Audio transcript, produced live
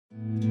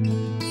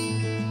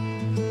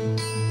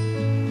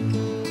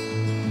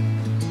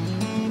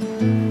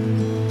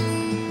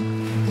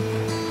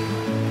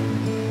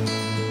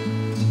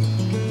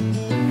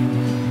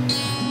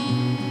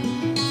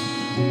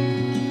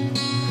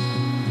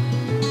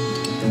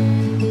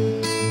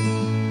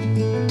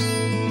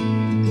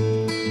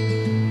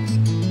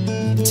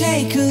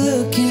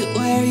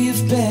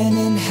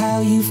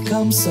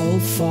come so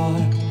far.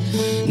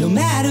 No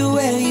matter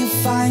where you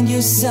find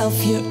yourself,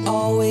 you're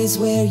always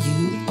where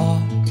you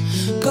are.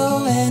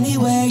 Go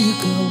anywhere you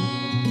go,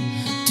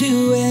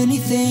 do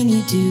anything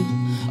you do,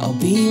 I'll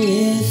be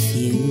with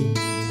you.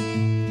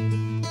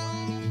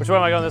 Which way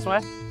am I going, this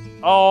way?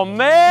 Oh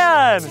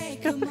man!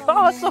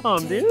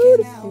 Awesome,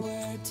 dude!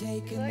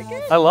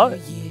 I love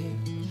it.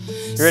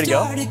 You ready to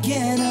go?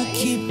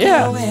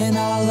 Yeah.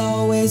 I'll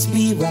always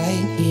be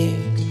right here.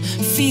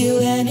 Feel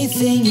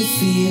anything you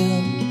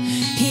feel,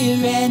 hear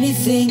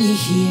anything you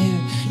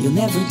hear, you'll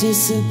never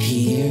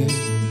disappear.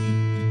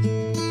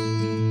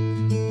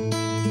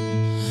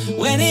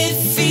 When it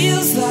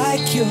feels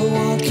like you're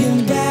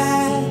walking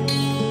back,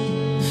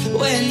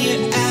 when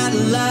you're out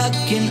of luck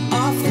and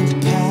off the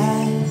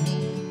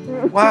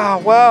path. Wow,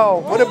 wow,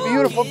 what a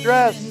beautiful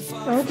dress.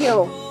 Thank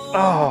you.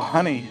 Oh,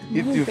 honey,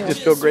 you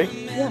just feel great?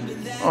 Yeah.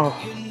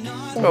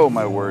 Oh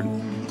my word.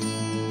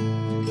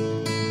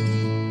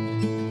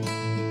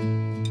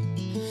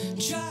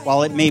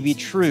 While it may be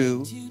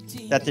true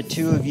that the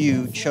two of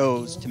you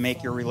chose to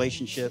make your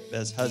relationship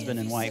as husband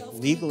and wife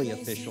legally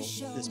official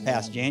this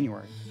past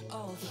January,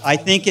 I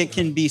think it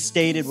can be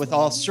stated with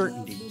all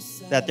certainty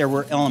that there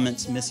were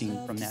elements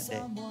missing from that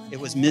day. It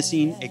was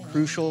missing a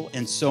crucial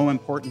and so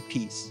important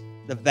piece: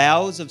 the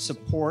vows of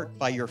support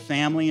by your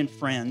family and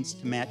friends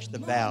to match the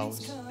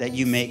vows that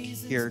you make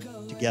here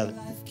together.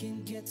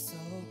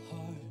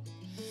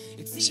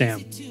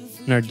 Sam,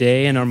 and our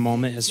day and our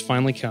moment has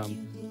finally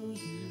come.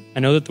 I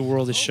know that the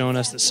world has shown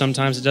us that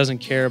sometimes it doesn't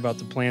care about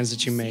the plans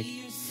that you make,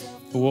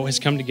 but what has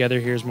come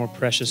together here is more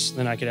precious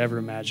than I could ever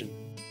imagine.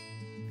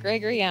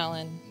 Gregory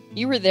Allen,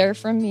 you were there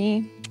for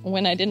me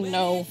when I didn't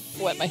know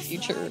what my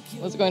future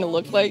was going to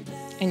look like,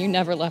 and you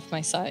never left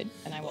my side,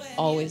 and I will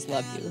always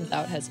love you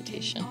without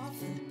hesitation.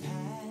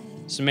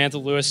 Samantha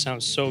Lewis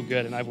sounds so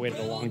good, and I've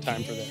waited a long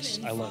time for this.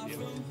 I love you.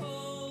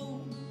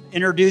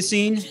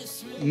 Introducing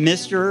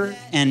Mr.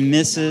 and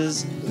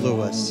Mrs.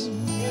 Lewis.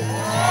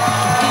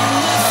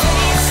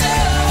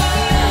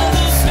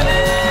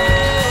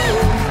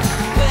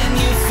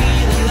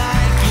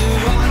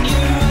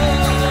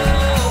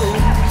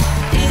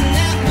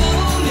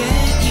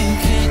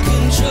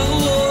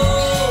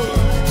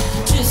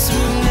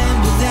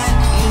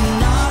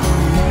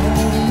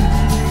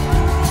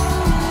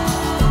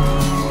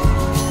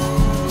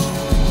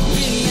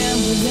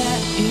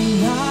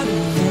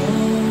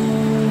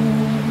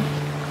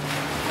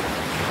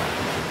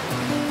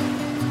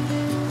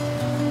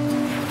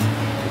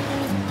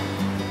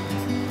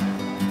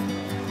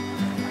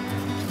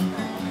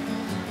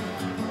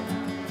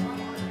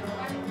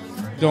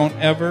 Don't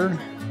ever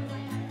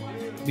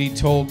be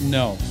told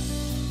no.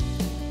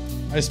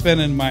 I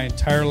spent in my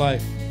entire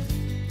life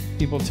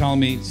people telling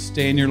me,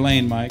 stay in your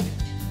lane, Mike.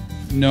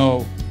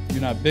 No,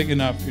 you're not big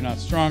enough, you're not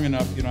strong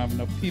enough, you don't have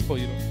enough people,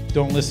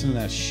 don't listen to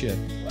that shit.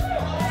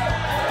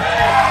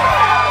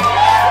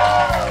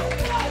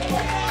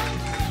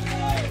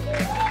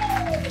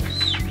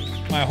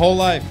 My whole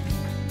life,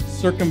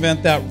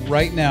 circumvent that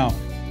right now.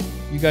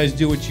 You guys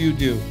do what you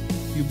do.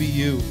 You be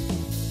you,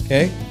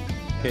 okay?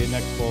 Okay,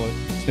 next bullet.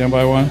 Stand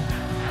by one.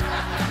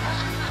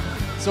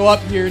 So up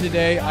here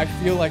today, I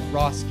feel like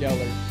Ross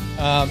Geller.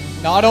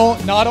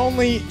 Not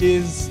only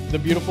is the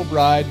beautiful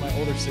bride my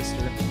older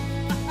sister,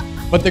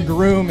 but the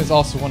groom is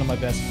also one of my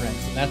best friends,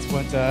 and that's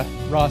what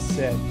Ross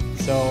said.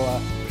 So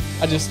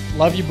I just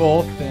love you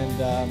both,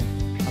 and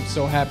I'm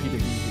so happy to be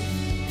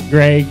here.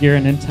 Greg, you're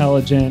an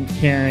intelligent,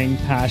 caring,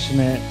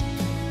 passionate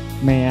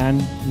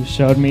man. You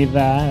showed me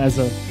that as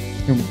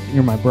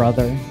you're my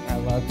brother. I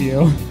love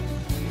you.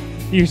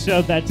 You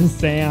showed that to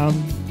Sam,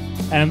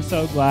 and I'm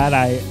so glad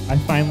I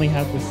finally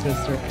have this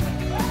sister.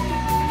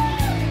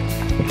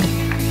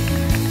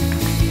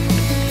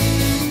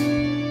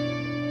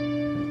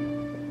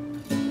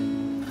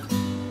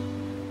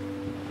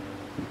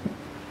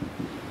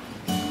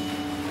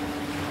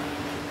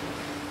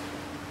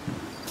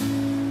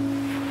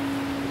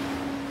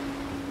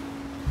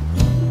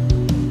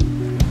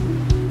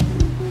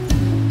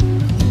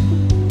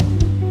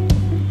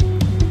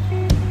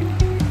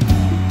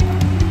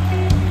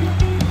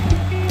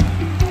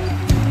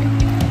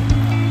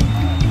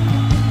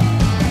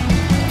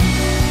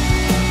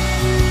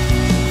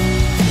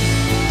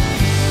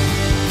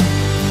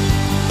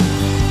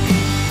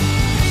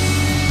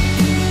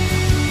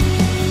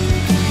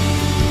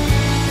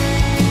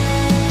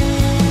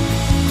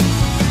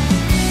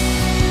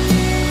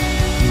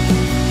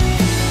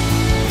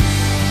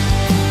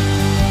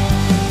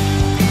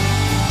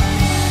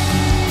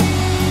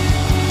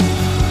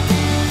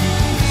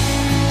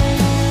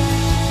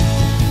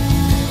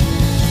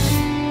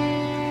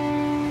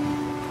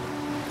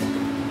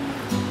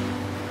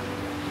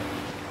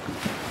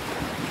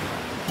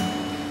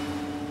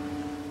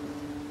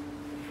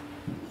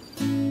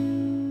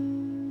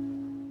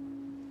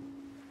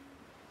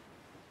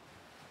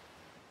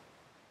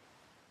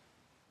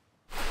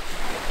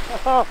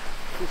 Oh,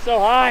 you're so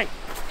high.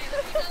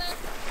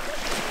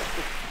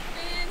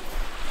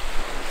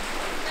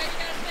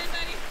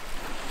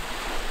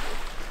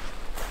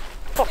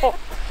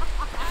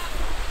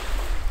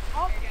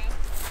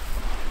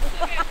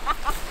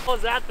 What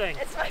was that thing?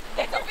 It's my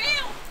favorite.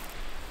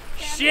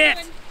 Shit!